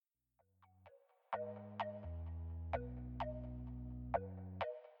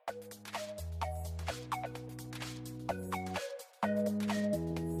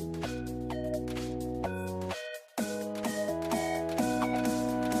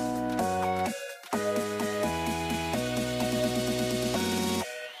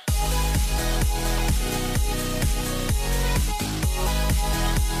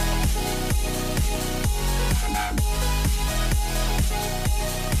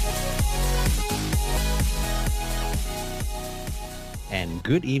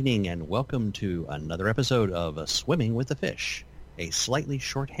Good evening and welcome to another episode of Swimming with the Fish, a slightly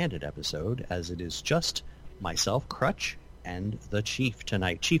short-handed episode as it is just myself, Crutch, and the Chief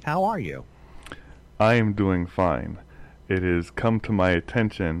tonight. Chief, how are you? I am doing fine. It has come to my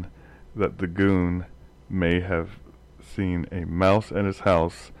attention that the goon may have seen a mouse at his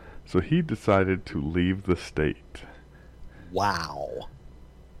house, so he decided to leave the state. Wow.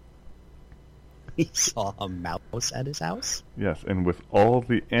 He saw a mouse at his house? Yes, and with all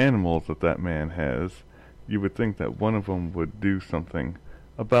the animals that man has, you would think that one of them would do something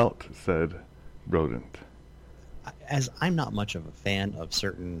about said rodent. As I'm not much of a fan of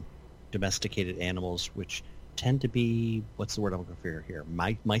certain domesticated animals, which tend to be, what's the word I'm looking for here,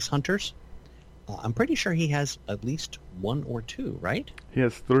 mice hunters, I'm pretty sure he has at least one or two, right? He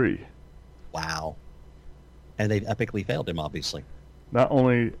has 3. Wow. And they've epically failed him, obviously. Not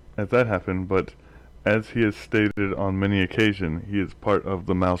only has that happened, but as he has stated on many occasions, he is part of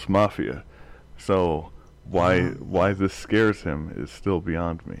the mouse mafia. So why this scares him is still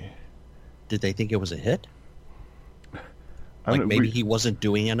beyond me. Did they think it was a hit? I mean, maybe he wasn't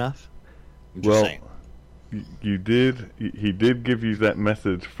doing enough? I'm just saying. He did give you that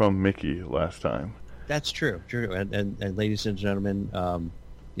message from Mickey last time. That's true. And ladies and gentlemen,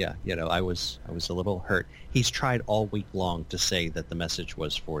 I was a little hurt. He's tried all week long to say that the message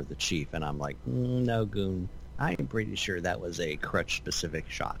was for the Chief, and I'm like, no, Goon. I'm pretty sure that was a Crutch-specific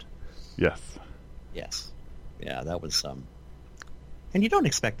shot. Yes. Yes. Yeah, that was and you don't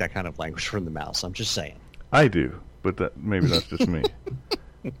expect that kind of language from the mouse. I'm just saying. I do, but maybe that's just me.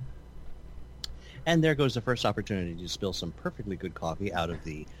 And there goes the first opportunity to spill some perfectly good coffee out of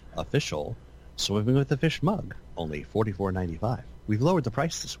the official Swimming with the Fish mug, only $44.95. We've lowered the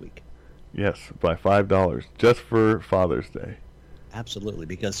price this week. Yes, by $5, just for Father's Day. Absolutely,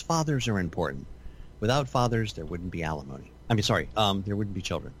 because fathers are important. Without fathers, there wouldn't be alimony. There wouldn't be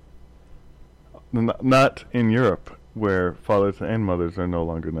children. Not in Europe, where fathers and mothers are no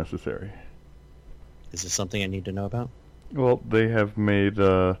longer necessary. Is this something I need to know about? Well, they have made,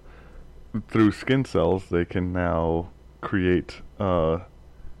 through skin cells, they can now create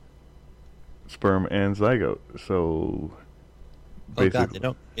sperm and zygote. So basically,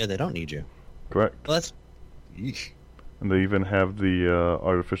 they don't need you. Correct. Well, that's yeesh. And they even have the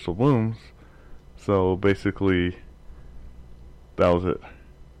artificial wombs. So basically, that was it.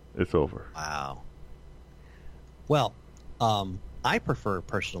 It's over. Wow. Well, I prefer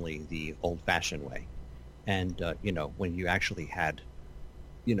personally the old-fashioned way, and when you actually had,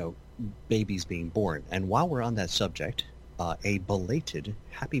 babies being born. And while we're on that subject, a belated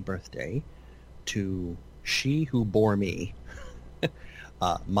happy birthday to she who bore me,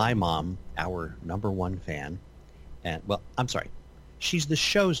 my mom, our number one fan, and she's the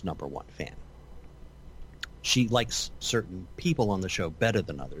show's number one fan. She likes certain people on the show better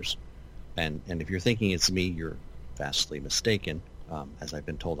than others, and if you're thinking it's me, you're vastly mistaken. As I've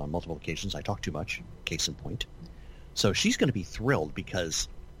been told on multiple occasions, I talk too much, case in point. So she's going to be thrilled because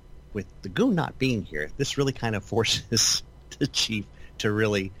with the Goon not being here, this really kind of forces the Chief to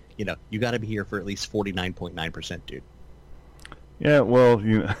really, you got to be here for at least 49.9%, dude. Yeah, well,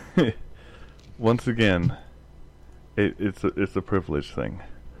 once again, it's a privilege thing,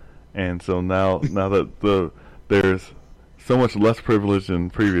 and so now that there's so much less privilege than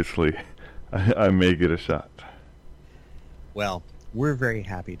previously, I may get a shot. Well, we're very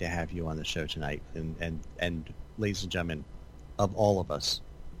happy to have you on the show tonight, and ladies and gentlemen, of all of us,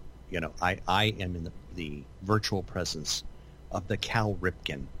 I am in the virtual presence of the Cal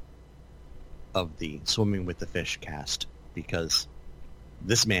Ripken of the Swimming with the Fish cast, because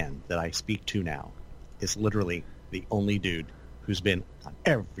this man that I speak to now is literally the only dude who's been on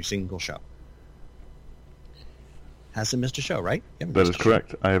every single show. Hasn't missed a show, right? That is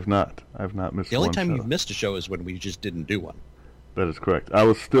correct. I have not missed one show. The only time you've missed a show is when we just didn't do one. That is correct. I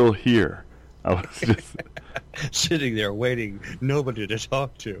was still here. I was just sitting there waiting, nobody to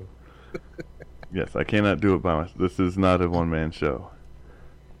talk to. Yes, I cannot do it by myself. This is not a one-man show.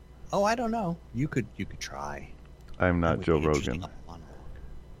 Oh, I don't know. You could try. I'm not Joe Rogan.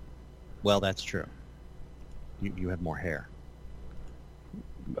 Well, that's true. You have more hair.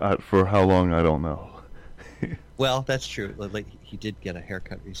 For how long, I don't know. Well, that's true. Like, he did get a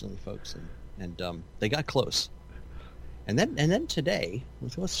haircut recently, folks, and they got close. And then today,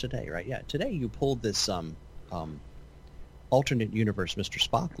 what's today, right? Yeah, today you pulled this alternate universe Mr.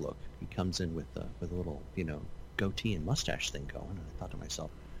 Spock look. He comes in with a little, goatee and mustache thing going, and I thought to myself,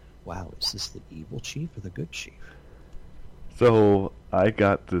 wow, is this the evil Chief or the good Chief? So I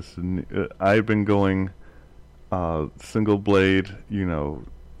got this. I've been going single blade,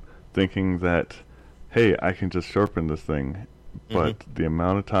 thinking that, hey, I can just sharpen this thing but the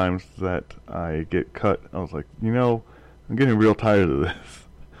amount of times that I get cut, I was like, I'm getting real tired of this.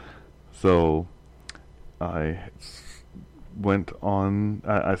 So I went on.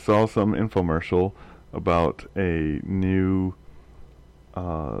 I saw some infomercial about a new,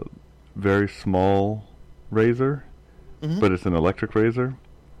 very small razor, but it's an electric razor,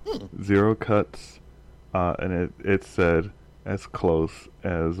 0 cuts, and it said as close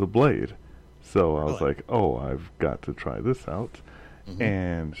as a blade. So I was like, oh, I've got to try this out.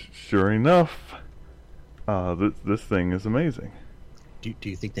 And sure enough, this thing is amazing. Do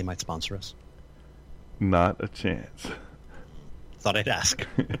you think they might sponsor us? Not a chance. Thought I'd ask.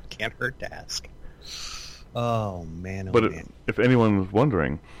 Can't hurt to ask. Oh, man. Oh, but man. If anyone was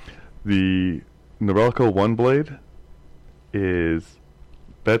wondering, the Norelco One Blade is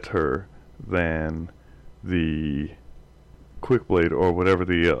better than the Quick Blade or whatever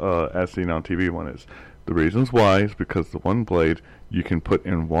the As Seen on TV one is. The reasons why is because the One Blade you can put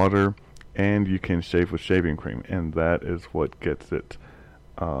in water and you can shave with shaving cream, and that is what gets it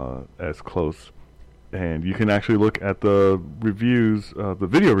as close. And you can actually look at the reviews, the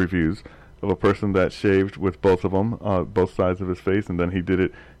video reviews of a person that shaved with both of them, both sides of his face, and then he did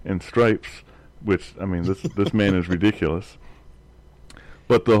it in stripes, which, I mean, this man is ridiculous.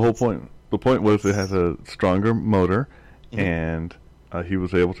 But the point was it has a stronger motor, and he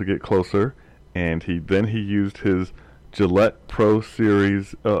was able to get closer, and he used his Gillette Pro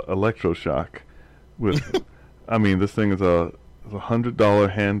Series electroshock with, I mean, this thing is a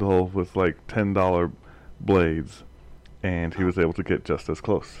 $100 handle with like $10 blades, and he was able to get just as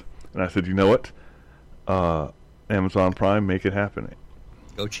close. And I said, you know what? Amazon Prime, make it happen.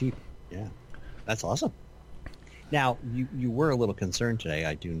 Go cheap. Yeah. That's awesome. Now, you were a little concerned today.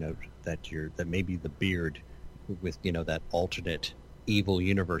 I do note that that maybe the beard with, that alternate evil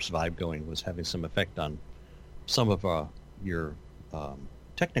universe vibe going was having some effect on some of your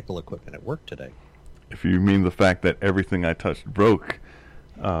technical equipment at work today. If you mean the fact that everything I touched broke,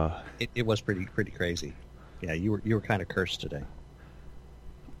 it was pretty crazy. Yeah, you were kind of cursed today.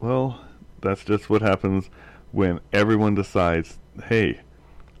 Well, that's just what happens when everyone decides, hey,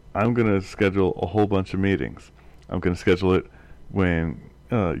 I'm going to schedule a whole bunch of meetings. I'm going to schedule it when,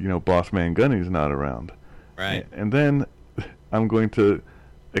 Boss Man Gunny's not around. Right. And then I'm going to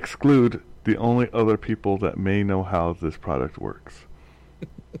exclude the only other people that may know how this product works.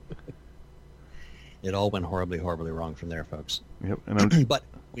 It all went horribly, horribly wrong from there, folks. Yep. And but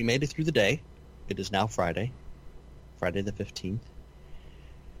we made it through the day. It is now Friday the 15th.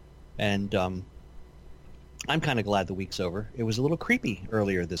 And I'm kind of glad the week's over. It was a little creepy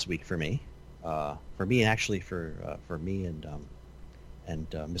earlier this week for me. For me, actually, for me and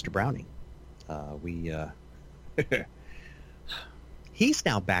Mr. Browning. He's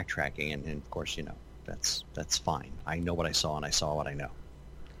now backtracking, and of course, that's fine. I know what I saw, and I saw what I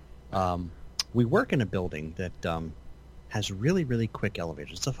know. We work in a building that has really, really quick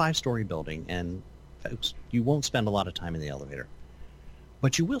elevators. It's a 5-story building, and folks, you won't spend a lot of time in the elevator,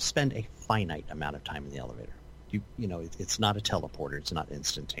 but you will spend a finite amount of time in the elevator. It's not a teleporter; it's not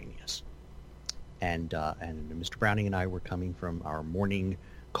instantaneous. And Mr. Browning and I were coming from our morning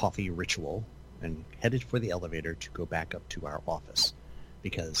coffee ritual and headed for the elevator to go back up to our office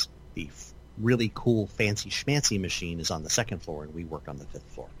because the really cool, fancy schmancy machine is on the 2nd floor, and we work on the 5th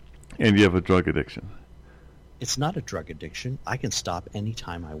floor. And you have a drug addiction. It's not a drug addiction. I can stop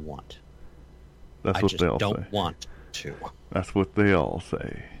anytime I want. That's what they all say. I just don't want to. That's what they all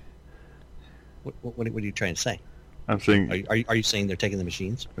say. What are you trying to say? I'm saying... Are you saying they're taking the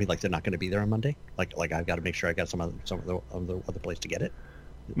machines? I mean, like they're not going to be there on Monday? Like I've got to make sure I got some other place to get it?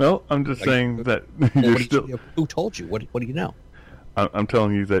 No, I'm just saying that who told you? What do you know? I'm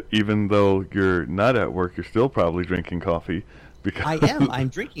telling you that even though you're not at work, you're still probably drinking coffee. Because I am. I'm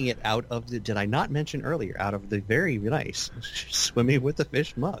drinking it out of the, did I not mention earlier, out of the very nice Swimming with the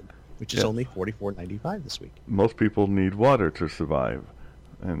Fish mug, which is only $44.95 this week. Most people need water to survive.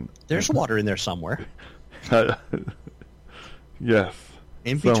 And there's water in there somewhere. Yes.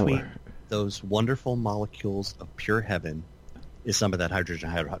 In between those wonderful molecules of pure heaven is some of that hydrogen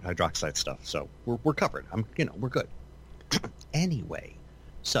hydroxide stuff. So we're covered. We're good. Anyway,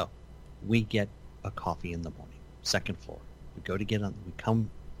 so we get a coffee in the morning, 2nd floor. We go to we come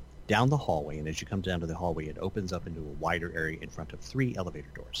down the hallway, and as you come down to the hallway, it opens up into a wider area in front of 3 elevator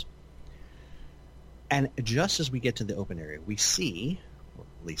doors. And just as we get to the open area, we see, or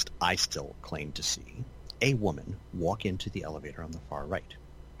at least I still claim to see, a woman walk into the elevator on the far right.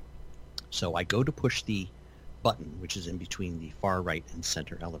 So I go to push the button, which is in between the far right and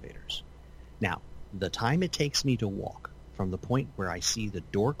center elevators. Now, the time it takes me to walk from the point where I see the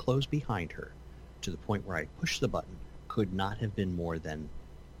door close behind her to the point where I push the button could not have been more than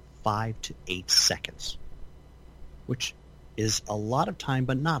 5 to 8 seconds, which is a lot of time,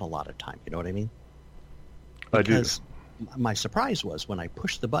 but not a lot of time. You know what I mean? Because my surprise was when I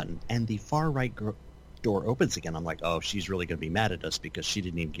pushed the button and the far right door opens again. I'm like, oh, she's really going to be mad at us because she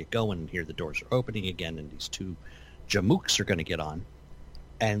didn't even get going, and here the doors are opening again, and these two jamooks are going to get on.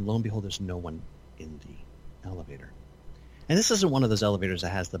 And lo and behold, there's no one in the elevator. And this isn't one of those elevators that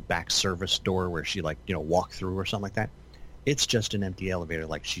has the back service door where she walk through or something like that. It's just an empty elevator,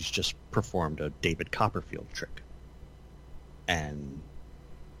 like she's just performed a David Copperfield trick. And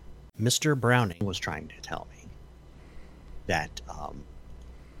Mr. Browning was trying to tell me that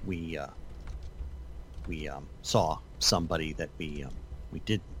we saw somebody that we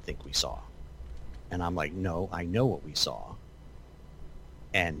didn't think we saw. And I'm like, no, I know what we saw.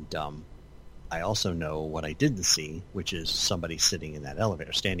 And I also know what I didn't see, which is somebody sitting in that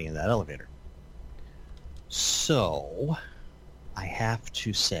elevator, standing in that elevator. So I have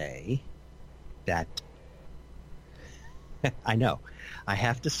to say that I know. I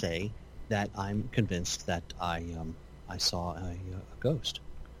have to say that I'm convinced that I saw a ghost.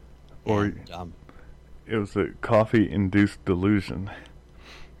 Or it was a coffee-induced delusion.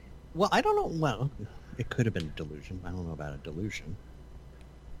 Well, I don't know. Well, it could have been a delusion. I don't know about a delusion.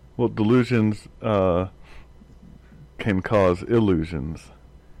 Well, delusions can cause illusions.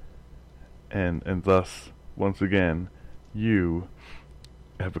 And thus, once again, you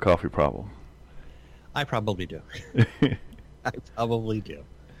have a coffee problem. I probably do. I probably do.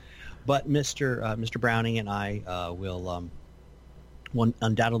 But Mr. Browning and I will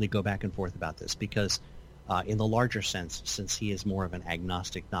undoubtedly go back and forth about this because in the larger sense, since he is more of an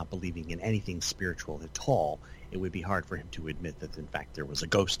agnostic, not believing in anything spiritual at all, it would be hard for him to admit that, in fact, there was a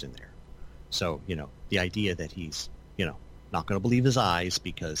ghost in there. So, the idea that he's, not going to believe his eyes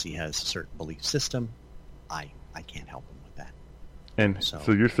because he has a certain belief system, I can't help him with that. And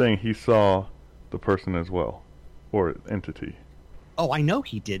so you're saying he saw the person as well, or entity? Oh, I know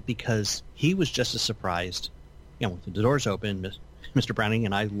he did because he was just as surprised. The doors open, Mr. Browning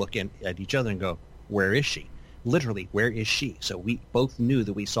and I look at each other and go, where is she? Literally, where is she? So we both knew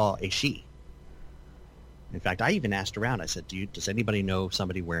that we saw a she. In fact, I even asked around. I said, does anybody know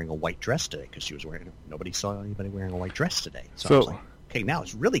somebody wearing a white dress today? Because nobody saw anybody wearing a white dress today. So I was like, okay, now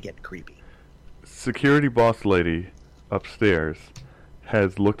it's really getting creepy. Security boss lady upstairs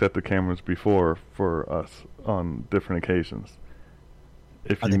has looked at the cameras before for us on different occasions.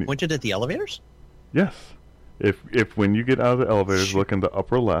 Are they pointed at the elevators? Yes. If when you get out of the elevators, look in the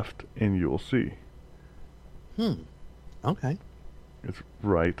upper left, and you'll see. Okay. It's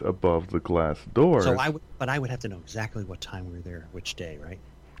right above the glass door. So I would have to know exactly what time we were there, which day, right?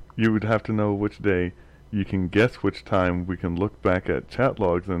 You would have to know which day. You can guess which time. We can look back at chat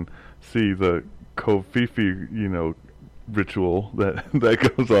logs and see the Kofifi, ritual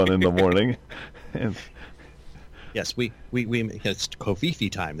that goes on in the morning. And yes, we it's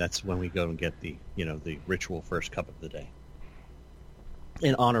Kofifi time. That's when we go and get the the ritual first cup of the day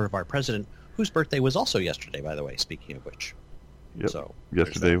in honor of our president, whose birthday was also yesterday, by the way. Speaking of which. Yep. So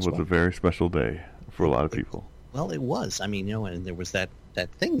yesterday was a very special day for a lot of people. Well, it was. I mean, and there was that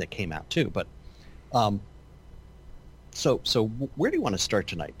thing that came out too. But, so where do you want to start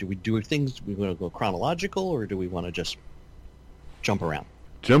tonight? Do we do things? We want to go chronological, or do we want to just jump around?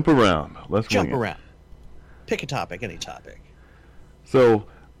 Jump around. Let's jump around. Pick a topic, any topic. So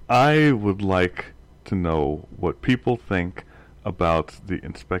I would like to know what people think about the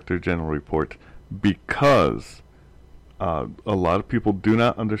Inspector General report because. A lot of people do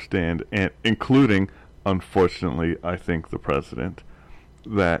not understand, and including, unfortunately, I think the president,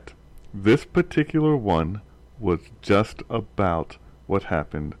 that this particular one was just about what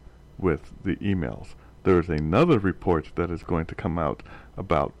happened with the emails. There is another report that is going to come out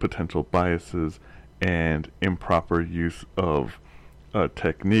about potential biases and improper use of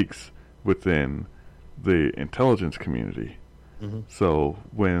techniques within the intelligence community. Mm-hmm. So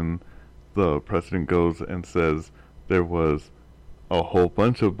when the president goes and says, there was a whole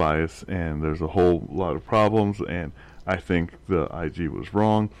bunch of bias and there's a whole lot of problems, and I think the IG was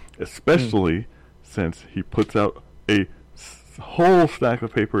wrong, especially since he puts out a whole stack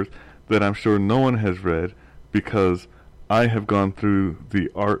of papers that I'm sure no one has read because I have gone through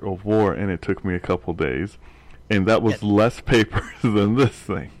The Art of War and it took me a couple days, and that was less papers than this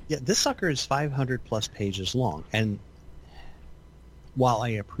thing. Yeah, this sucker is 500 plus pages long, and while I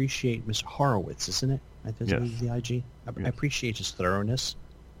appreciate Mr. Horowitz, isn't it? I think it's the IG. I appreciate his thoroughness.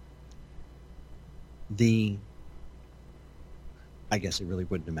 I guess it really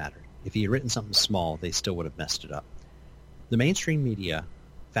wouldn't have mattered. If he had written something small, they still would have messed it up. The mainstream media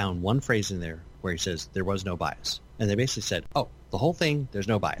found one phrase in there where he says there was no bias. And they basically said, oh, the whole thing, there's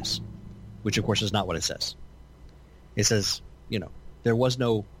no bias, which of course is not what it says. It says, there was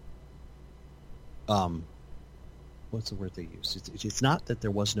no, what's the word they use? It's not that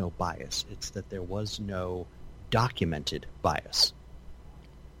there was no bias. It's that there was no documented bias.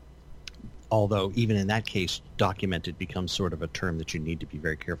 Although even in that case, documented becomes sort of a term that you need to be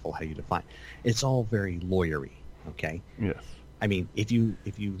very careful how you define. It's all very lawyery, okay? Yes. I mean, if you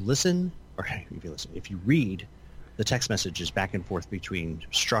listen, or if you read the text messages back and forth between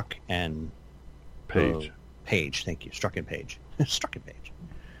Strzok and Page. Page, thank you, Strzok and Page. Strzok and Page.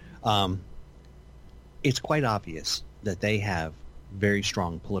 It's quite obvious that they have very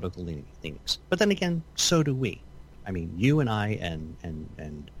strong political leanings. But then again, so do we. I mean, you and I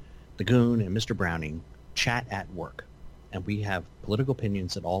and the Goon and Mr. Browning chat at work, and we have political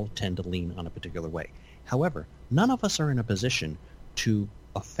opinions that all tend to lean on a particular way. However, none of us are in a position to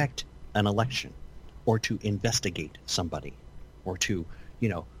affect an election or to investigate somebody or to,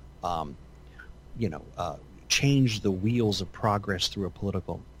 change the wheels of progress through a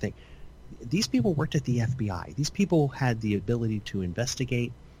political thing. These people worked at the FBI. These people had the ability to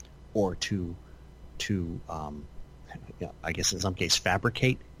investigate or to I guess in some case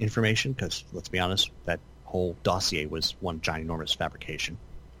fabricate information, because let's be honest, that whole dossier was one ginormous fabrication.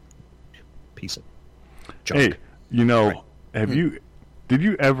 Piece of junk. Hey, Right. Did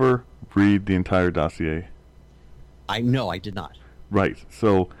you ever read the entire dossier? I did not. Right.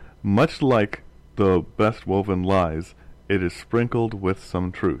 So, much like the best woven lies, it is sprinkled with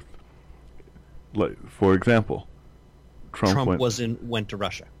some truth. Like, for example, Trump went to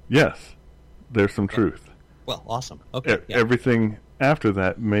Russia. Yes, there's some truth. Well, awesome. Okay. Everything after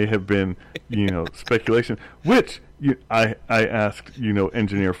that may have been, speculation. Which I asked,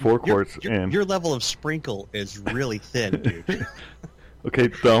 Engineer Forecourts, and your level of sprinkle is really thin, dude. Okay,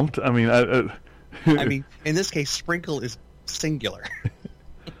 don't. I mean, I mean, in this case, sprinkle is singular.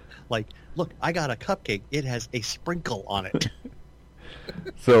 Like, look, I got a cupcake. It has a sprinkle on it.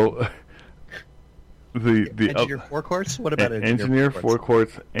 So, the Engineer Forecourts? What about Engineer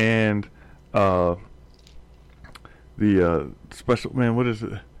Forecourts and the special man? What is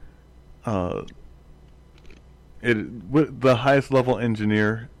it? The highest level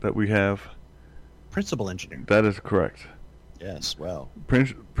engineer that we have. Principal engineer. That is correct. Yes. Well.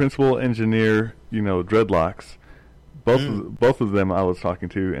 Principal engineer. Dreadlocks. Both of them I was talking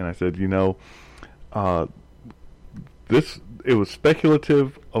to, and I said, it was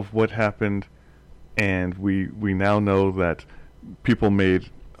speculative of what happened, and we now know that people made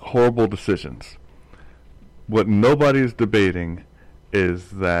horrible decisions. What nobody is debating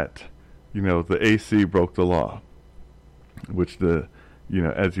is that, the AC broke the law, which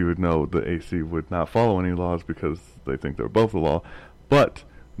as you would know, the AC would not follow any laws because they think they're above the law. But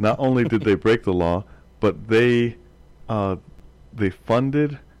not only did they break the law, but they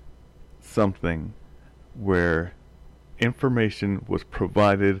funded something where information was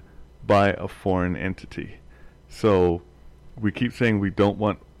provided by a foreign entity. So we keep saying we don't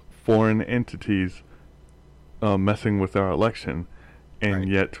want foreign entities messing with our election, and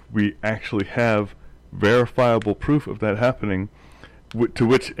yet we actually have verifiable proof of that happening, to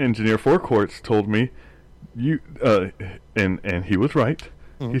which Engineer Forecourts told me, and he was right.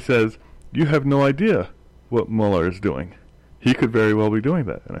 Mm-hmm. He says, you have no idea what Mueller is doing. He could very well be doing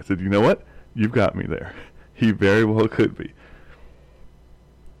that. And I said, you know what? You've got me there. He very well could be.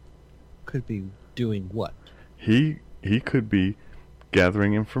 Could be doing what? He could be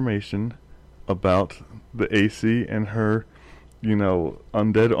gathering information about the AC and her,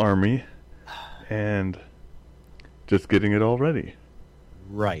 undead army, and just getting it all ready.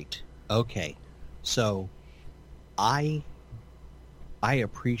 Right. Okay. So, I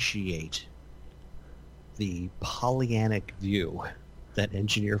appreciate the Pollyannic view that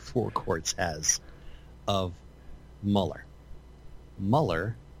Engineer Forecourts has of Mueller.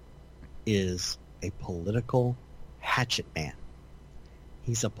 Mueller is a political hatchet man.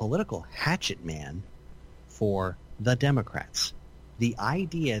 He's a political hatchet man for the Democrats. The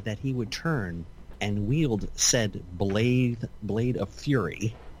idea that he would turn and wield said blade of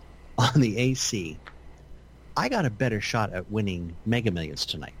fury on the AC, I got a better shot at winning Mega Millions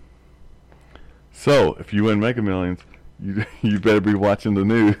tonight. So, if you win Mega Millions, you better be watching the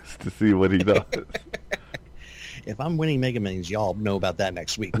news to see what he does. If I'm winning Mega Millions, y'all know about that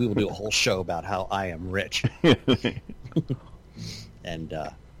next week. We will do a whole show about how I am rich. And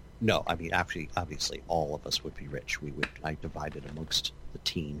no, I mean, obviously, all of us would be rich. I divided amongst the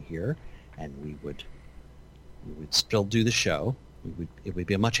team here, and we would still do the show. It would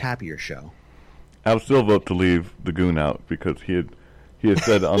be a much happier show. I would still vote to leave the Goon out because he had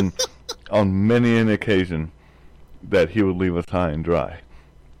said on many an occasion that he would leave us high and dry.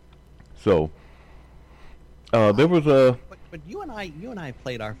 So there was a. But you and I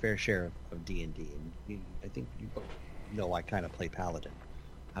played our fair share of D&D, and I think you both know I kind of play Paladin.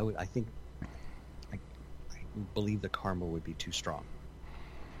 I believe the karma would be too strong.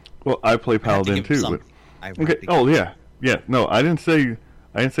 Well, I play Paladin too. Okay. Oh yeah. No, I didn't say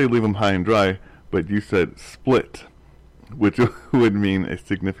leave him high and dry, but you said split, which would mean a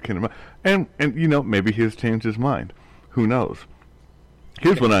significant amount. And maybe he has changed his mind. Who knows?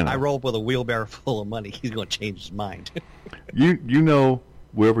 Here's what I know. I rolled with a wheelbarrow full of money. He's going to change his mind. You know,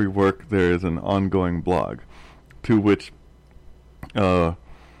 where we work, there is an ongoing blog, to which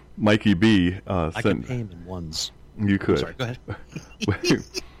Mikey B I sent. could pay him in ones. You could. Sorry, go ahead.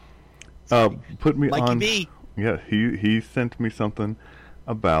 Put me Mikey on. B. Yeah, he sent me something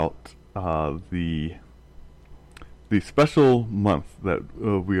about the special month that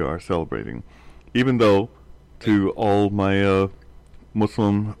we are celebrating. Even though, to all my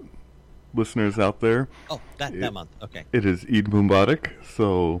Muslim listeners out there, that month, okay. it is Eid Mubarak,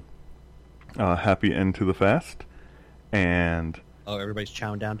 so happy end to the fast, and everybody's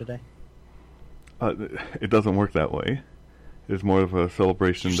chowing down today. It doesn't work that way. It's more of a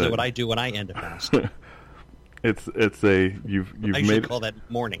celebration. So what I do when I end a fast. It's a you've I made. should call that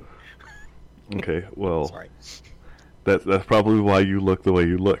morning. Okay, well, Sorry. That's probably why you look the way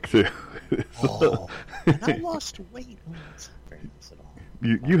you look too. Oh, and I lost weight. Oh, that's not very nice at all.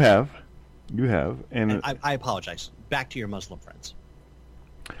 You have, and I apologize. Back to your Muslim friends.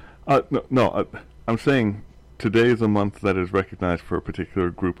 No, I'm saying today is a month that is recognized for a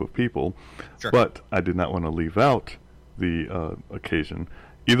particular group of people, Sure. But I did not want to leave out the occasion.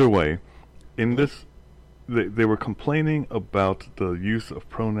 Either way, in this, they were complaining about the use of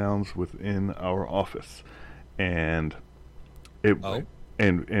pronouns within our office, and a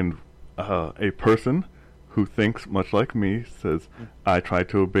person who thinks much like me says, I try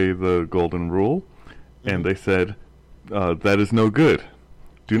to obey the golden rule, and they said, that is no good.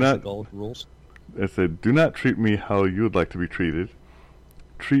 Do not. The gold rules. They said, do not treat me how you would like to be treated.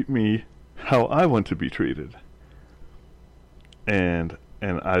 Treat me how I want to be treated. And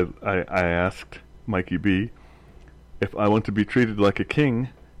I asked Mikey B, if I want to be treated like a king,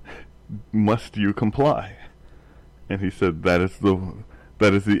 must you comply? And he said, that is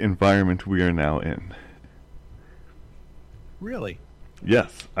the environment we are now in. Really?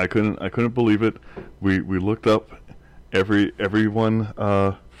 Yes, I couldn't believe it. We looked up, everyone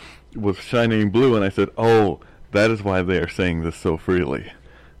was shining blue, and I said, oh, that is why they are saying this so freely,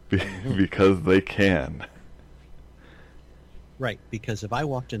 because they can. Right, because if I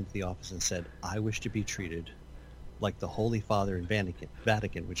walked into the office and said, I wish to be treated like the Holy Father in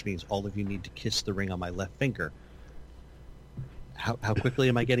Vatican, which means all of you need to kiss the ring on my left finger, how quickly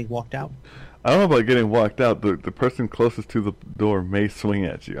am I getting walked out? I don't know about getting walked out. The person closest to the door may swing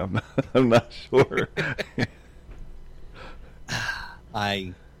at you. I'm not sure.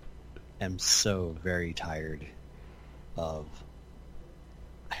 I am so very tired of,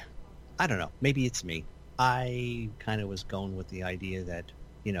 I don't know, maybe it's me. I kind of was going with the idea that,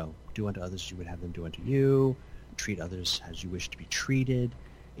 do unto others as you would have them do unto you, treat others as you wish to be treated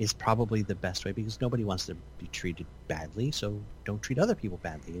is probably the best way, because nobody wants to be treated badly, so don't treat other people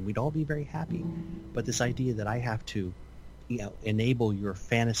badly, and we'd all be very happy. But this idea that I have to enable your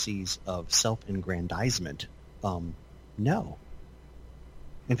fantasies of self-aggrandizement, no.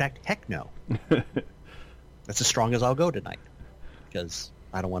 In fact, heck no. That's as strong as I'll go tonight, because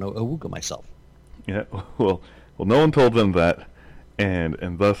I don't want to awooga myself. Yeah, well, no one told them that,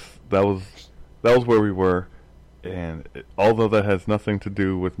 and thus that was where we were, and although that has nothing to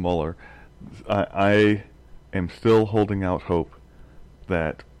do with Mueller, I am still holding out hope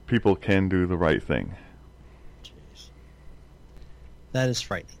that people can do the right thing. Jeez. That is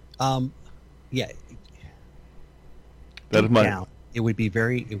frightening. Yeah. That is my. Down. It would be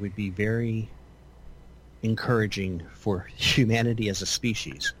very encouraging for humanity as a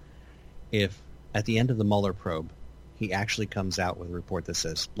species if at the end of the Mueller probe, he actually comes out with a report that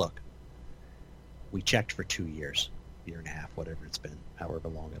says, look, we checked for 2 years, year and a half, whatever it's been, however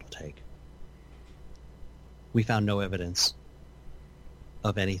long it'll take. We found no evidence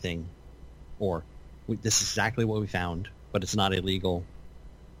of anything, this is exactly what we found, but it's not illegal.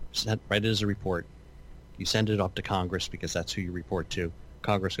 Write it as a report. You send it up to Congress because that's who you report to.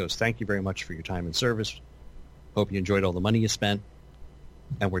 Congress goes, thank you very much for your time and service. Hope you enjoyed all the money you spent,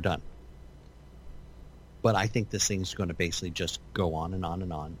 and we're done. But I think this thing's going to basically just go on and on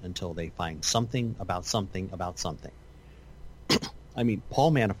and on until they find something about something about something. I mean,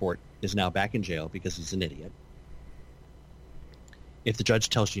 Paul Manafort is now back in jail because he's an idiot. If the judge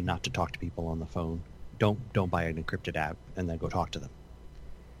tells you not to talk to people on the phone, don't buy an encrypted app and then go talk to them.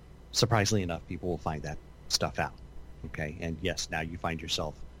 Surprisingly enough, people will find that stuff out. Okay, and yes, now you find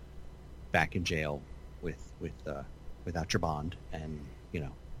yourself back in jail without your bond, and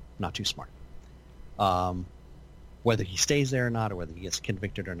not too smart. Whether he stays there or not, or whether he gets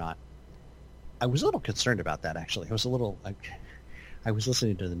convicted or not, I was a little concerned about that. Actually, I was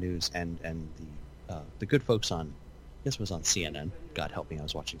listening to the news, and the good folks on, this was on CNN. God help me, I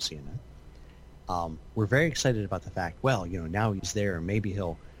was watching CNN. We're very excited about the fact. Well, now he's there, maybe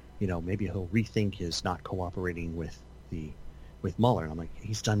he'll rethink his not cooperating with Mueller. And I'm like,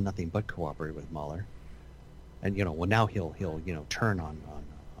 he's done nothing but cooperate with Mueller, and well, now he'll turn on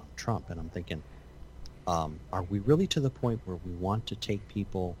Trump. And I'm thinking, are we really to the point where we want to take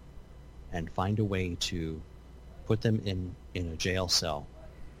people and find a way to put them in a jail cell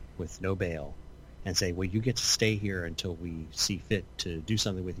with no bail and say, well, you get to stay here until we see fit to do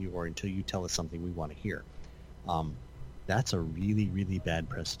something with you, or until you tell us something we want to hear? That's a really, really bad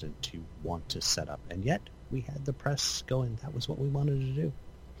precedent to want to set up. And yet we had the press going, that was what we wanted to do.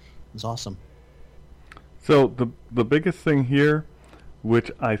 It was awesome. So the biggest thing here,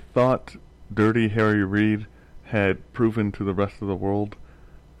 which I thought Dirty Harry Reid had proven to the rest of the world,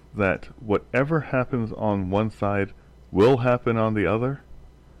 that whatever happens on one side will happen on the other,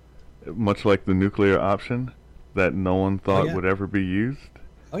 much like the nuclear option that no one thought would ever be used.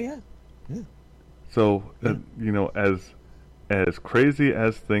 Oh, yeah. Yeah. So, as crazy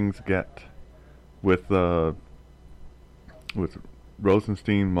as things get with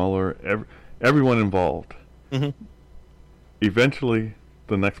Rosenstein, Mueller, everyone involved, eventually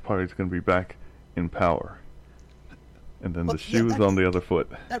the next party is going to be back in power. And then the shoe is on the other foot.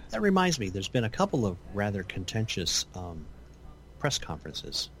 That reminds me, there's been a couple of rather contentious press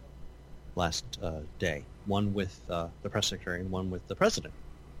conferences last day. One with the press secretary and one with the president.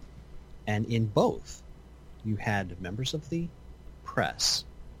 And in both, you had members of the press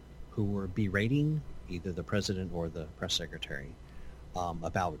who were berating either the president or the press secretary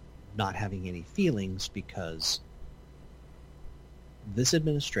about not having any feelings, because this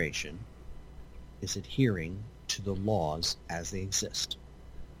administration is adhering to the laws as they exist.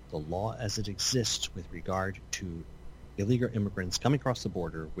 The law as it exists with regard to illegal immigrants coming across the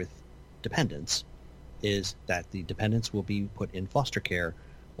border with dependents is that the dependents will be put in foster care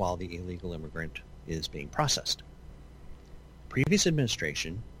while the illegal immigrant is being processed. Previous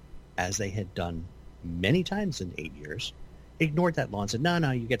administration, as they had done many times in 8 years, ignored that law and said,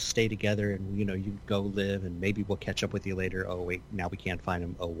 no, you get to stay together, and you go live, and maybe we'll catch up with you later. Oh, wait, now we can't find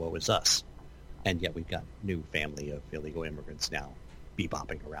them. Oh, woe is us. And yet we've got new family of illegal immigrants now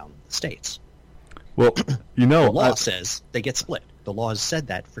bebopping around the states. Well, the law says they get split. The law has said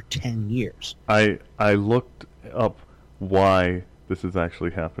that for 10 years. I looked up why this is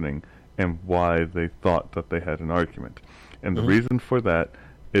actually happening and why they thought that they had an argument. And the reason for that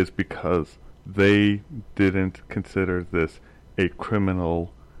is because they didn't consider this a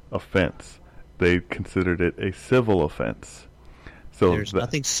criminal offense. They considered it a civil offense. So there's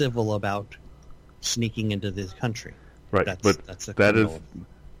nothing civil about sneaking into this country. Right, that's a that is, criminal.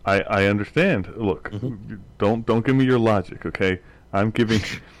 I understand. Look, don't give me your logic, okay? I'm giving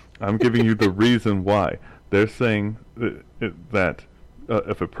you the reason why. They're saying that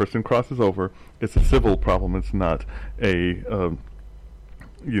if a person crosses over, it's a civil problem. It's not an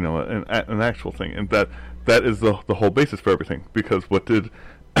actual thing, and that is the whole basis for everything. Because what did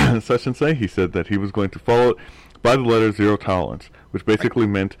Sessions say? He said that he was going to follow it by the letter, zero tolerance, which basically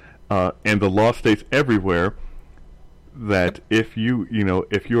meant, and the law states everywhere that if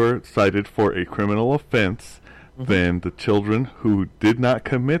you're cited for a criminal offense, then the children who did not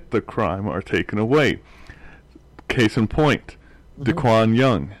commit the crime are taken away. Case in point, Daquan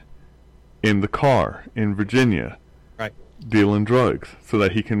Young in the car in Virginia, right, dealing drugs so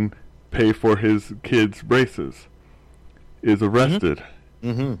that he can pay for his kids' braces, is arrested.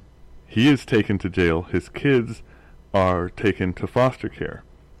 He is taken to jail. His kids are taken to foster care.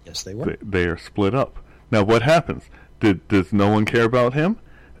 Yes, they were. They are split up. Now, what happens? Does no one care about him?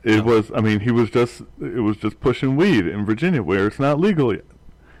 It was just pushing weed in Virginia where it's not legal yet.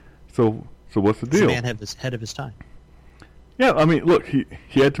 So what's the deal? The man had this head of his time. Yeah, I mean, look, he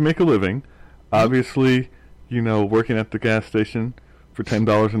had to make a living. Obviously, working at the gas station for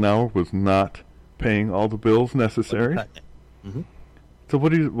 $10 an hour was not paying all the bills necessary. So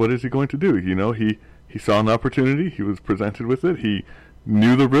what is he going to do? He saw an opportunity. He was presented with it. He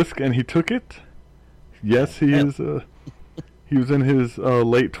knew the risk and he took it. Yes, he was in his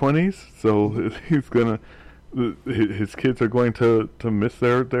late 20s, so his kids are going to miss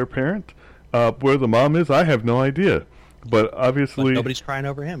their parent. Where the mom is, I have no idea. But obviously, but nobody's crying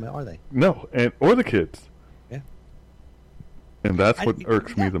over him, are they? No, or the kids. Yeah. And that's what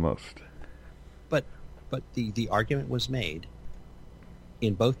irks me the most. But the argument was made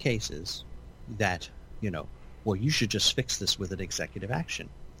in both cases that, well, you should just fix this with an executive action.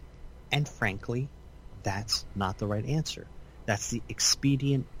 And frankly, that's not the right answer. That's the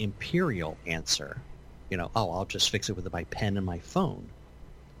expedient imperial answer. I'll just fix it with my pen and my phone.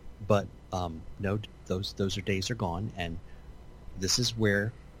 But no, those days are gone, and this is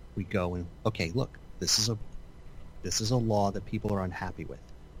where we go and, okay, look, this is a law that people are unhappy with.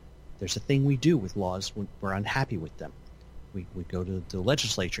 There's a thing we do with laws when we're unhappy with them. We go to the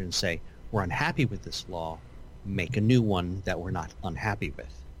legislature and say, we're unhappy with this law, make a new one that we're not unhappy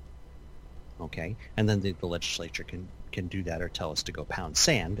with. Okay? And then the legislature can do that or tell us to go pound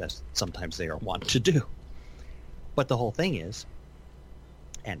sand, as sometimes they are wont to do. But the whole thing is,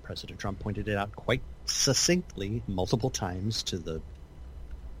 and President Trump pointed it out quite succinctly multiple times to the,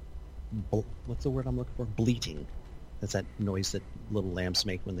 what's the word I'm looking for? Bleating. That's that noise that little lambs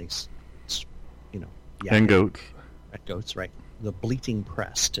make when they, and goats. At goats, right. The bleating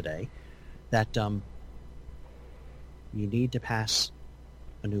press today, that you need to pass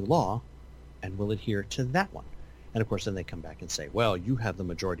a new law, and we'll adhere to that one. And of course, then they come back and say, well, you have the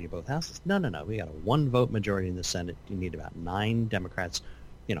majority of both houses. No. We got a 1-vote majority in the Senate. You need about 9 Democrats.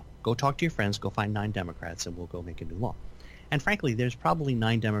 Go talk to your friends, go find 9 Democrats, and we'll go make a new law. And frankly, there's probably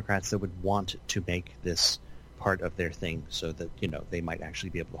 9 Democrats that would want to make this part of their thing so that, they might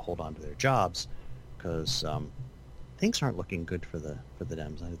actually be able to hold on to their jobs, because things aren't looking good for the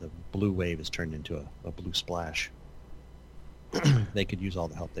Dems. The blue wave has turned into a blue splash. They could use all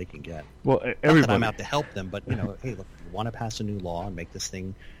the help they can get. Well, everybody. Not that I'm out to help them, but, hey, look, if you want to pass a new law and make this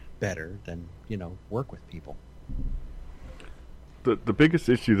thing better, then, work with people. The biggest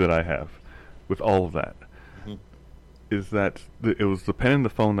issue that I have with all of that is that it was the pen and the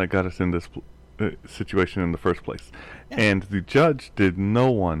phone that got us in this situation in the first place. Yeah. And the judge did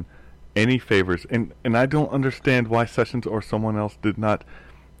no one any favors. And I don't understand why Sessions or someone else did not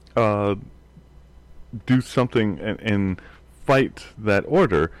do something and fight that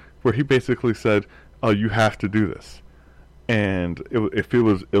order, where he basically said, oh, you have to do this. And if it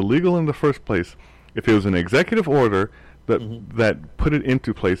was illegal in the first place, if it was an executive order that put it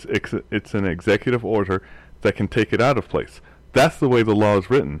into place, it's an executive order that can take it out of place. That's the way the law is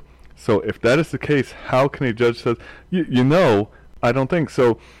written. So if that is the case, how can a judge say, I don't think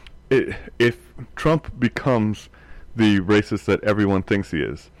so. If Trump becomes the racist that everyone thinks he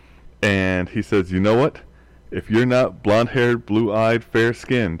is, and he says, you know what? If you're not blonde-haired, blue-eyed,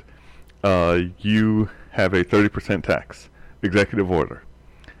 fair-skinned, you have a 30% tax, executive order.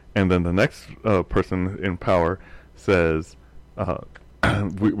 And then the next person in power says,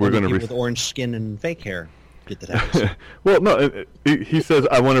 we're going to... with orange skin and fake hair get the tax. Well, no, he says,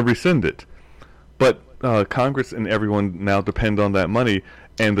 I want to rescind it. But Congress and everyone now depend on that money,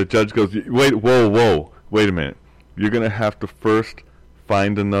 and the judge goes, wait a minute. You're going to have to first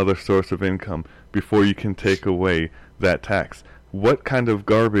find another source of income before you can take away that tax. What kind of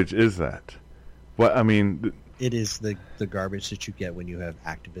garbage is that? It is the garbage that you get when you have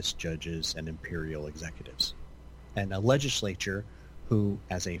activist judges and imperial executives. And a legislature who,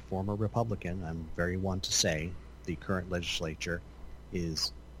 as a former Republican, I'm very one to say, the current legislature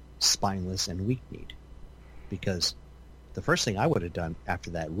is spineless and weak-kneed. Because the first thing I would have done after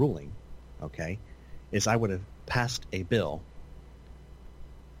that ruling, okay, is I would have passed a bill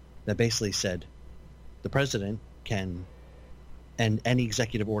that basically said the president can, and any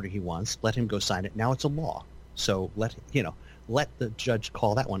executive order he wants, let him go sign it. Now it's a law. So let the judge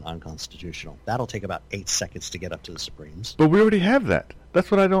call that one unconstitutional. That'll take about 8 seconds to get up to the Supremes. But we already have that. That's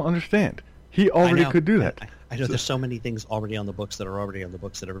what I don't understand. He already could do that. I know there's so many things already on the books that are already on the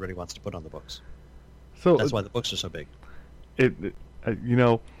books that everybody wants to put on the books. So that's why the books are so big.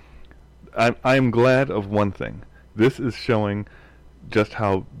 I'm glad of one thing. This is showing just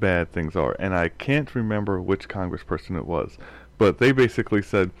how bad things are. And I can't remember which congressperson it was, but they basically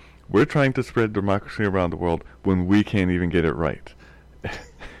said, we're trying to spread democracy around the world when we can't even get it right.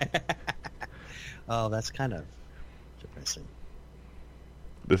 Oh, that's kind of depressing.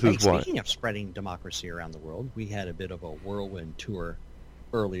 Speaking of spreading democracy around the world, we had a bit of a whirlwind tour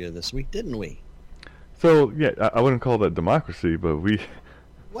earlier this week, didn't we? So, yeah, I wouldn't call that democracy, but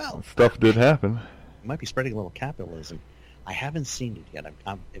stuff did happen. We might be spreading a little capitalism. I haven't seen it yet.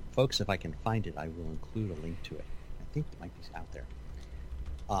 Folks, if I can find it, I will include a link to it. I think it might be out there.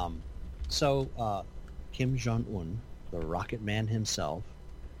 So Kim Jong-un, the rocket man himself,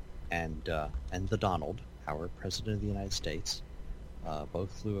 and the Donald, our President of the United States, both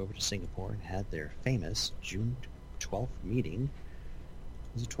flew over to Singapore and had their famous June 12th meeting.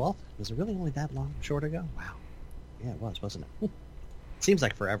 Was it 12th? Was it really only that long, short ago? Wow. Yeah, it was, wasn't it? Seems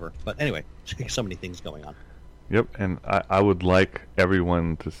like forever. But anyway, so many things going on. Yep, and I would like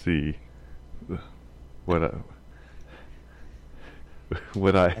everyone to see what I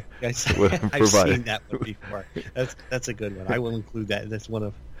I've provided. seen that one before. That's a good one. I will include that. That's one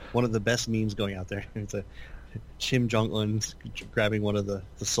of the best memes going out there. It's a Kim Jong-un grabbing one of the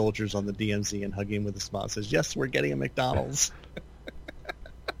soldiers on the DMZ and hugging him with a smile. Says, "Yes, we're getting a McDonald's."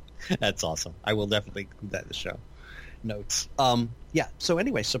 That's awesome. I will definitely include that in the show notes. Yeah. So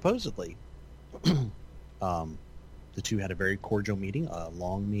anyway, supposedly, the two had a very cordial meeting, a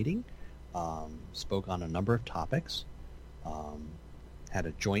long meeting. Spoke on a number of topics. Had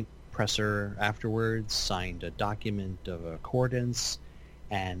a joint presser afterwards, signed a document of accordance,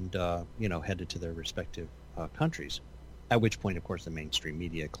 and headed to their respective countries. At which point, of course, the mainstream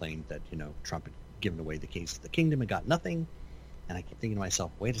media claimed that Trump had given away the keys to the kingdom and got nothing. And I kept thinking to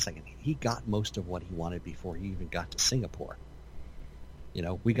myself, wait a second, he got most of what he wanted before he even got to Singapore.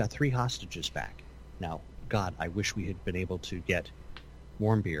 We got 3 hostages back. Now, God, I wish we had been able to get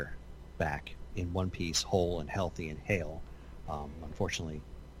Warmbier back in one piece, whole and healthy and hale. Unfortunately,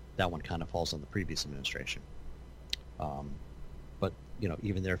 that one kind of falls on the previous administration. But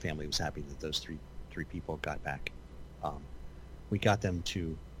even their family was happy that those three people got back. We got them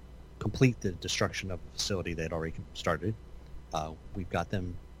to complete the destruction of the facility they'd already started. We've got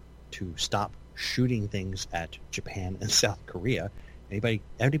them to stop shooting things at Japan and South Korea.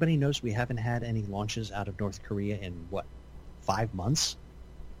 Everybody knows we haven't had any launches out of North Korea in 5 months?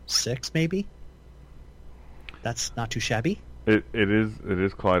 6 maybe? That's not too shabby. It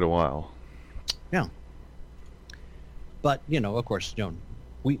is quite a while. Yeah. But, of course,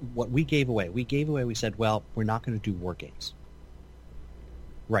 we gave away. We said, well, we're not going to do war games.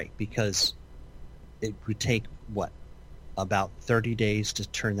 Right, because it would take, about 30 days to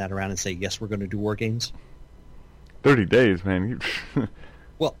turn that around and say, yes, we're going to do war games? 30 days, man.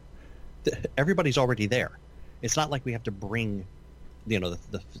 Well, everybody's already there. It's not like we have to bring, the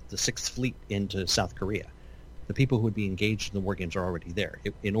Sixth Fleet into South Korea. The people who would be engaged in the war games are already there.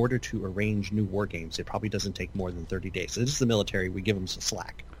 In order to arrange new war games, it probably doesn't take more than 30 days. So this is the military. We give them some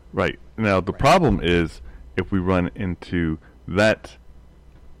slack. Right. Now, the problem is if we run into that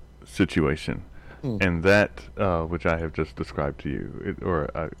situation, and that, which I have just described to you,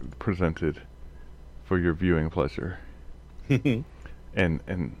 or presented for your viewing pleasure, and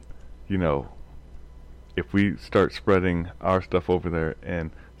if we start spreading our stuff over there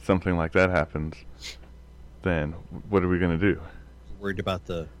and something like that happens, then what are we going to do? Worried about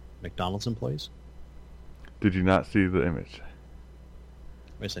the McDonald's employees? Did you not see the image?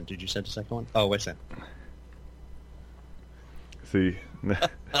 Wait a second. Did you send the second one? Oh, wait a second. See?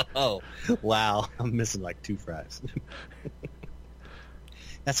 Oh, wow. I'm missing like 2 fries.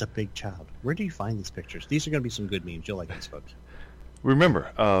 That's a big child. Where do you find these pictures? These are going to be some good memes. You'll like these folks.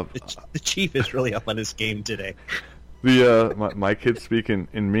 Remember, the chief is really up on his game today. My kids speak in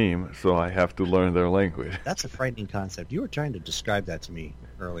meme, so I have to learn their language. That's a frightening concept. You were trying to describe that to me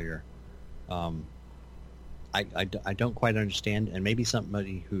earlier. I don't quite understand, and maybe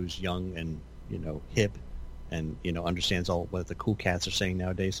somebody who's young and hip and understands all what the cool cats are saying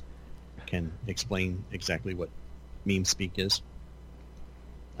nowadays can explain exactly what meme speak is.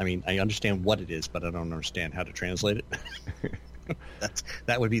 I mean, I understand what it is, but I don't understand how to translate it.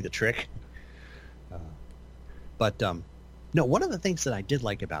 That would be the trick. But no, one of the things that I did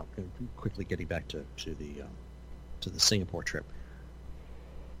like about, quickly getting back to the Singapore trip,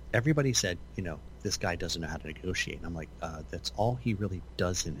 everybody said, this guy doesn't know how to negotiate. And I'm like, that's all he really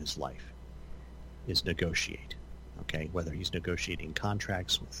does in his life is negotiate. Okay, whether he's negotiating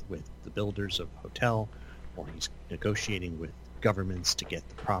contracts with the builders of a hotel, or he's negotiating with governments to get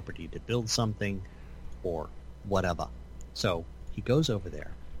the property to build something, or whatever. So he goes over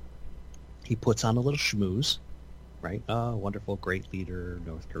there. He puts on a little schmooze, right? Oh, wonderful, great leader,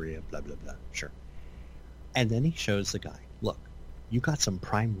 North Korea, blah, blah, blah. Sure. And then he shows the guy, look, you got some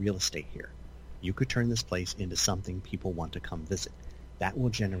prime real estate here. You could turn this place into something people want to come visit. That will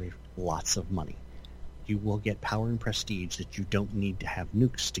generate lots of money. You will get power and prestige that you don't need to have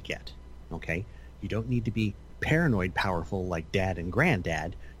nukes to get, okay? You don't need to be paranoid powerful like dad and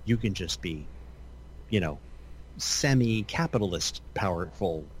granddad. You can just be, semi-capitalist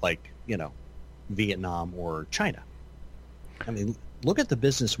powerful like, Vietnam or China. I mean, look at the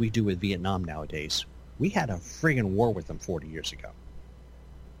business we do with Vietnam nowadays. We had a friggin' war with them 40 years ago.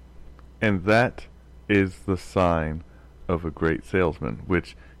 And that is the sign of a great salesman,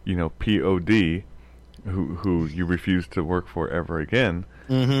 which, POD who you refuse to work for ever again,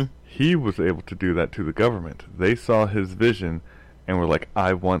 Mm-hmm. he was able to do that to the government. They saw his vision and were like,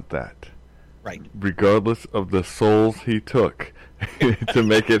 I want that. Right. Regardless of the souls he took to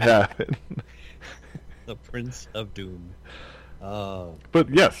make it happen. The Prince of Doom. But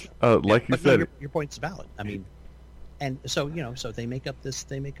yes, like you but said, no, your point's valid. I mean, and so so they make up this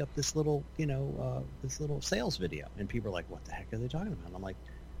little this little sales video, and people are like, "What the heck are they talking about?" And I'm like,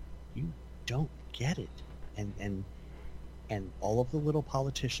 "You don't get it," and all of the little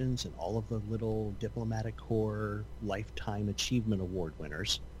politicians and all of the little diplomatic corps lifetime achievement award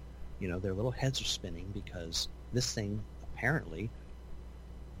winners, their little heads are spinning because this thing apparently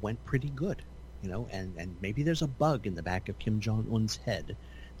went pretty good. And maybe there's a bug in the back of Kim Jong-un's head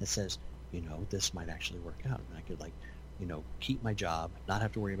that says, this might actually work out. And I could keep my job, not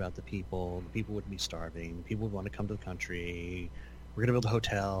have to worry about the people. The people wouldn't be starving. People would want to come to the country. We're going to build a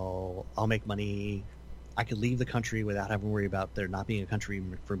hotel. I'll make money. I could leave the country without having to worry about there not being a country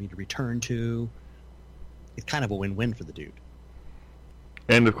for me to return to. It's kind of a win-win for the dude.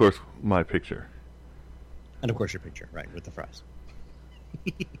 and of course my picture. And of course your picture, right, with the fries.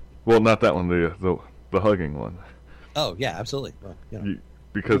 Well, not that one, the hugging one. Oh, yeah, absolutely. Well,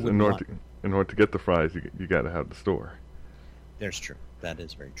 because who in wouldn't order to get the fries, you got to have the store. There's true. That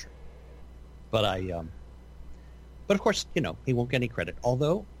is very true. But but of course, he won't get any credit.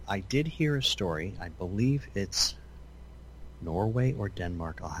 Although I did hear a story. I believe it's Norway or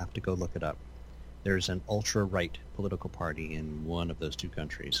Denmark. I'll have to go look it up. There's an ultra-right political party in one of those two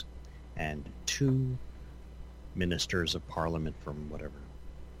countries, and two ministers of parliament from whatever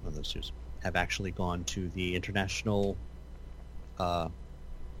one of those two have actually gone to the international.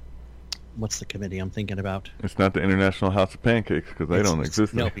 What's the committee I'm thinking about? It's not the International House of Pancakes because they don't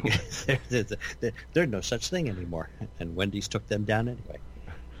exist no, anymore. because there's no such thing anymore, and Wendy's took them down anyway.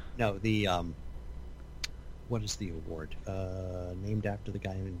 No, the what is the award named after the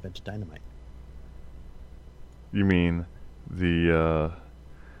guy who invented dynamite? You mean the?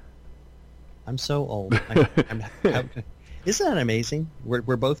 I'm so old. Isn't that amazing?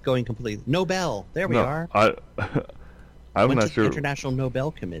 We're both going completely Nobel. There we are. I'm Went not to sure. the International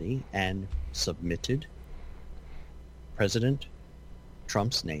Nobel Committee and submitted President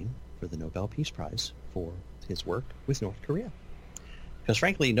Trump's name for the Nobel Peace Prize for his work with North Korea. Because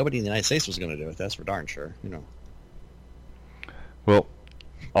frankly, nobody in the United States was going to do it. That's for darn sure. Well,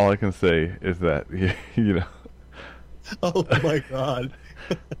 all I can say is that Oh my God.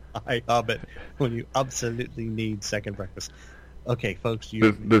 I love it when you absolutely need second breakfast. Okay, folks,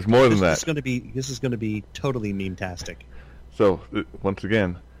 there's more than that. This is going to be totally meme-tastic. So once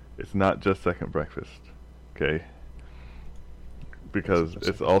again, it's not just second breakfast, okay? Because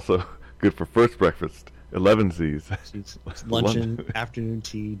it's also good for first breakfast, 11Zs. It's luncheon, afternoon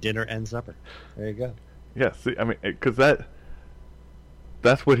tea, dinner, and supper. There you go. Yeah, see, I mean, because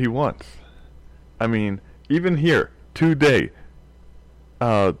that's what he wants. I mean, even here today,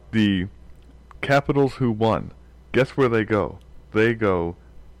 the Capitals who won, guess where they go? They go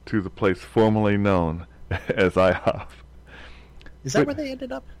to the place formerly known as IHOP. Is that where they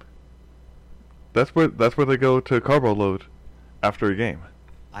ended up? That's where they go to carbo load after a game.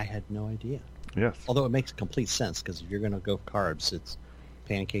 I had no idea. Yes. Although it makes complete sense because if you're going to go carbs,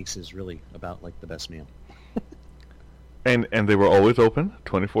 pancakes is really about like the best meal. And they were always open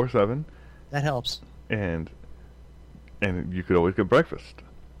 24/7. That helps. And you could always get breakfast.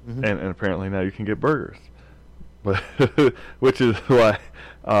 Mm-hmm. And apparently now you can get burgers. But which is why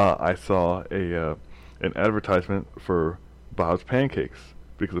I saw an advertisement for Bob's Pancakes,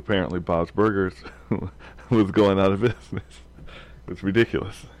 because apparently Bob's Burgers was going out of business. It's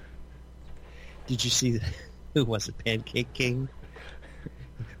ridiculous. Did you see who was it? Pancake King?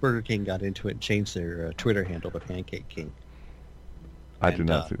 Burger King got into it and changed their Twitter handle to Pancake King. I did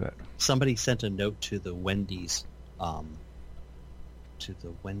not see that. Somebody sent a note to the Wendy's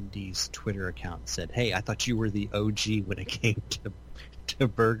Twitter account and said, "Hey, I thought you were the OG when it came to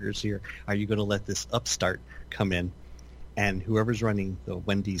burgers here. Are you going to let this upstart come in?" And whoever's running the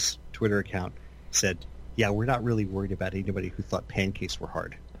Wendy's Twitter account said, "Yeah, we're not really worried about anybody who thought pancakes were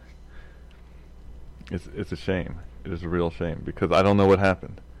hard." It's a shame. It is a real shame because I don't know what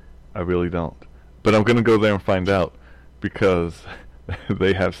happened. I really don't. But I'm going to go there and find out because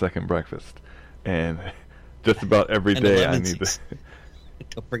they have second breakfast, and just about every day I need to.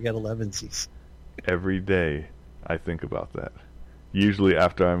 Don't forget 11Zs. Every day I think about that. Usually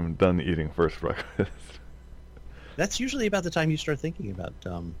after I'm done eating first breakfast. That's usually about the time you start thinking about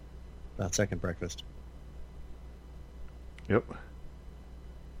second breakfast. Yep.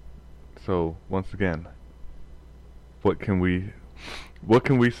 So once again, what can we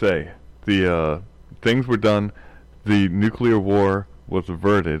say? The things were done. The nuclear war was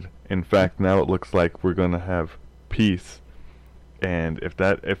averted. In fact, now it looks like we're going to have peace. And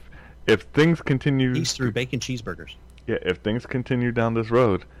if things continue, peace through bacon cheeseburgers. Yeah, if things continue down this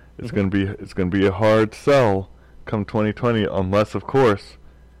road, it's going to be a hard sell come 2020, unless of course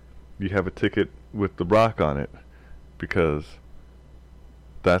you have a ticket with The Rock on it, because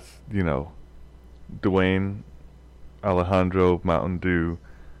that's, Dwayne Alejandro Mountain Dew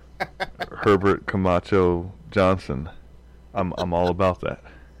Herbert Camacho Johnson. I'm all about that.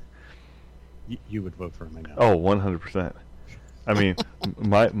 You would vote for him, I know. Oh, 100%. I mean,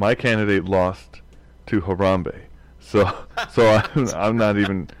 my candidate lost to Harambe, so I'm not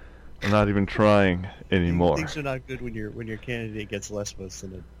even trying anymore. Things are not good when your candidate gets less votes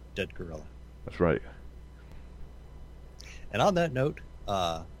than a dead gorilla. That's right. And on that note,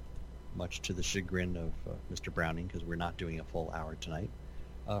 much to the chagrin of Mr. Browning, because we're not doing a full hour tonight,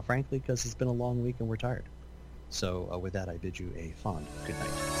 frankly, because it's been a long week and we're tired. So with that, I bid you a fond good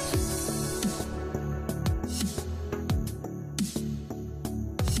night.